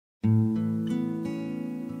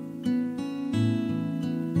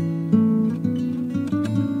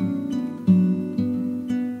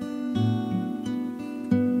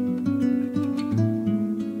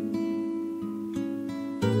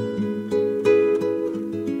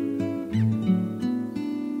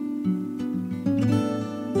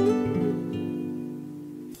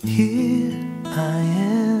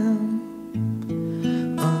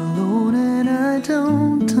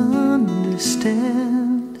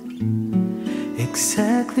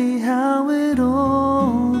exactly how it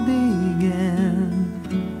all began.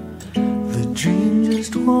 The dream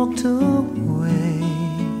just walked away.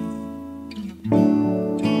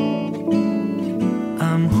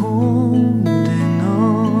 I'm holding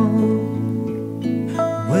on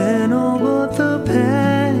when all but the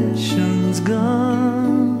passion's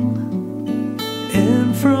gone.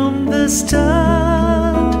 And from the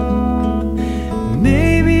start,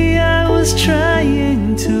 maybe I was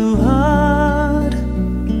trying too hard.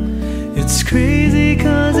 It's crazy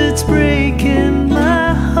 'cause it's breaking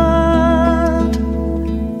my heart.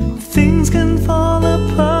 Things can fall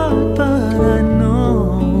apart, but I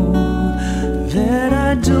know that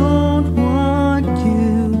I don't want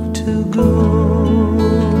you to go.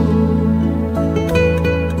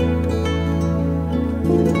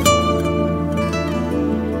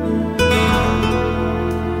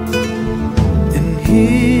 And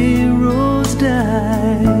heroes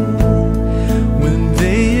die when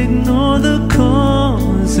they ignore the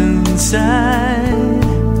cause inside,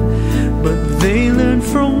 but they learn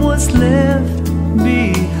from what's left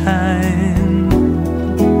behind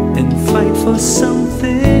and fight for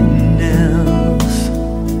something else.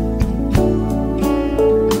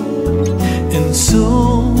 And so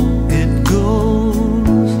it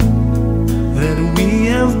goes that we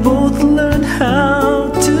have both learned how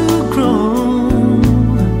to grow.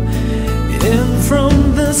 And from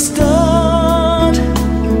the start,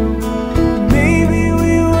 maybe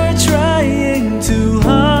we were trying too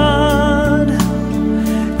hard.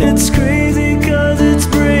 It's crazy 'cause it's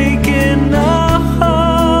breaking our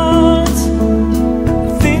hearts.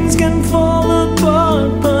 Things can fall apart,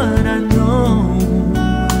 but I know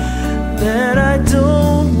that I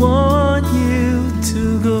don't want you to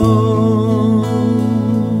go.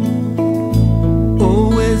 Oh,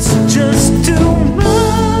 it's just too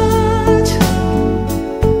much,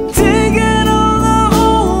 taking on the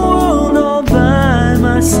whole world all by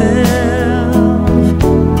myself.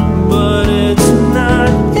 But it's not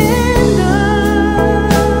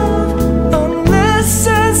enough unless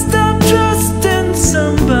I stop trusting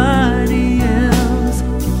somebody else,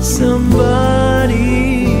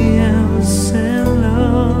 and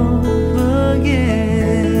love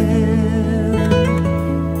again.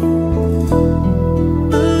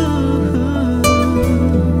 Ooh,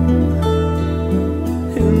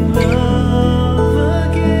 and love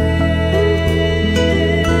again.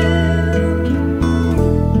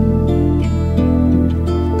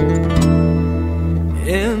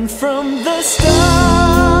 And from the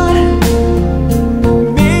start,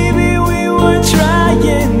 maybe we were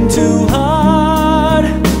trying too hard.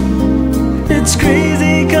 It's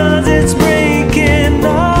crazy 'cause it's breaking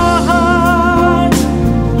our hearts.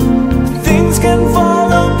 Things can fall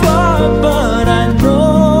apart, but I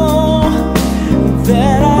know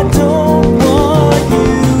that